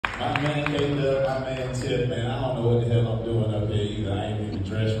My man K-Dub, my man Tip, man, I don't know what the hell I'm doing up here either. I ain't even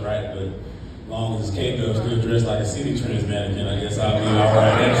dressed right, but as long as K-Dub still dressed like a City Trends mannequin, I guess I'll be all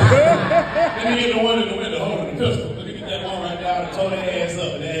right. Let me get the one in the window holding the pistol. Let me get that one right there and tore their ass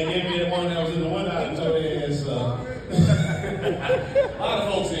up. And they gave me that one that was in the window and tore their ass up. A lot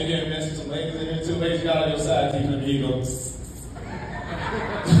of folks in here, man. Some ladies in here too. Ladies, got on your side teeth. Let me hear go.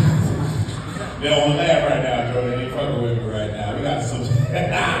 They don't want to laugh right now, Joe. They ain't fucking with me right now. We got some.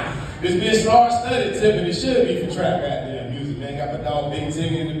 This bitch star-studded, Tip, and it should be for trap goddamn music, man. Got my dog Big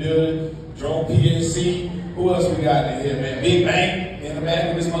Tigger in the building, Drone PNC. Who else we got in here, man? Big Bang in the back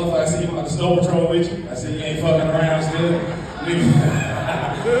of this motherfucker. I see you on the Snow Patrol with you. I see you ain't fucking around still.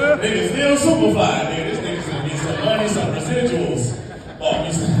 Nigga still super fly, nigga. This nigga's gonna get some money, some residuals. Bought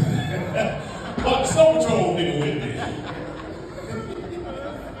me some. Bought the Snow Patrol nigga with me.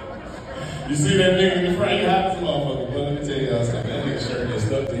 You see that nigga in the front, you have some motherfucker, but let me tell you y'all something. That nigga shirt is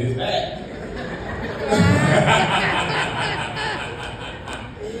stuck to his back.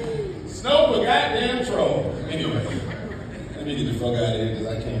 Snow a goddamn troll. Anyway, let me get the fuck out of here because I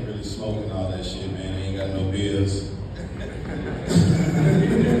can't really smoke and all that shit, man. I ain't got no beers.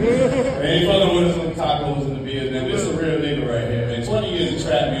 They ain't fucking with us on tacos and the beers, man. This is a real nigga right here, man. 20 years of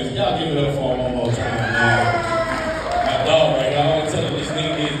trap music. Y'all give it up for him one more time, man. My dog right here. I always tell him this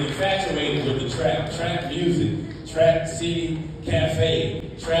nigga is infatuated with the trap music, trap city cafe,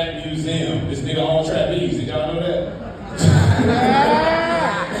 trap museum. This nigga on trap music. Y'all know that?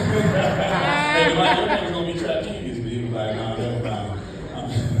 Hey, like, your nigga's gonna be trap genius, but he was like, nah, never mind.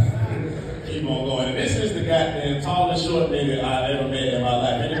 Keep on going. And this is the goddamn tallest short nigga I've ever met in my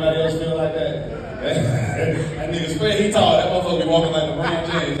life. Anybody else feel like that? That nigga swear he tall. That motherfucker be walking like LeBron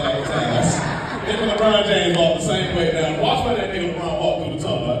James all the time. Even LeBron James walk the same way down. Watch why that nigga LeBron walk through the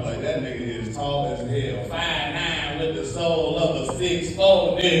tunnel. Like, that nigga is tall as hell. 5'9" with the soul of a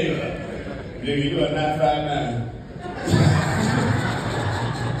 6'4" nigga. Nigga, you are not 5'9".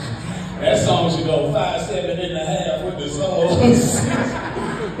 That song should go 5'7.5" with the soul of a 6.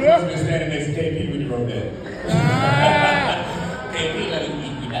 He must have been standing next to KP when he wrote that. KP, like,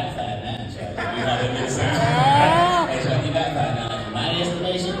 you got 5'9", Charlie. You know that makes sense? Hey, Charlie, you got 5'9". In my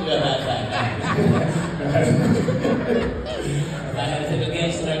estimation, you're not 5'9". If I had to take a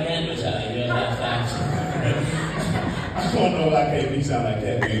guess what I can do, Charlie, you're not 5'9". I don't know why KP sound like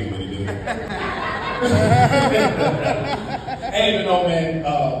that big when he do it. Hey, but no, man,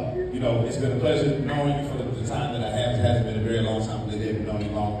 you know, it's been a pleasure knowing you for the time that I have. It hasn't been a very long time, but they haven't known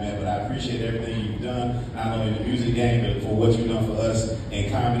you long, man. But I appreciate everything you've done, not only in the music game, but for what you've done for us in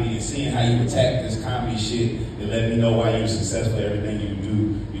comedy and seeing how you attack this comedy shit and let me know why you're successful at everything you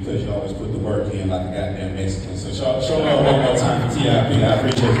do because you always put the work in like a goddamn Mexican. So show love one more time for TIP. I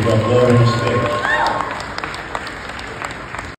appreciate you, brother. Love and respect.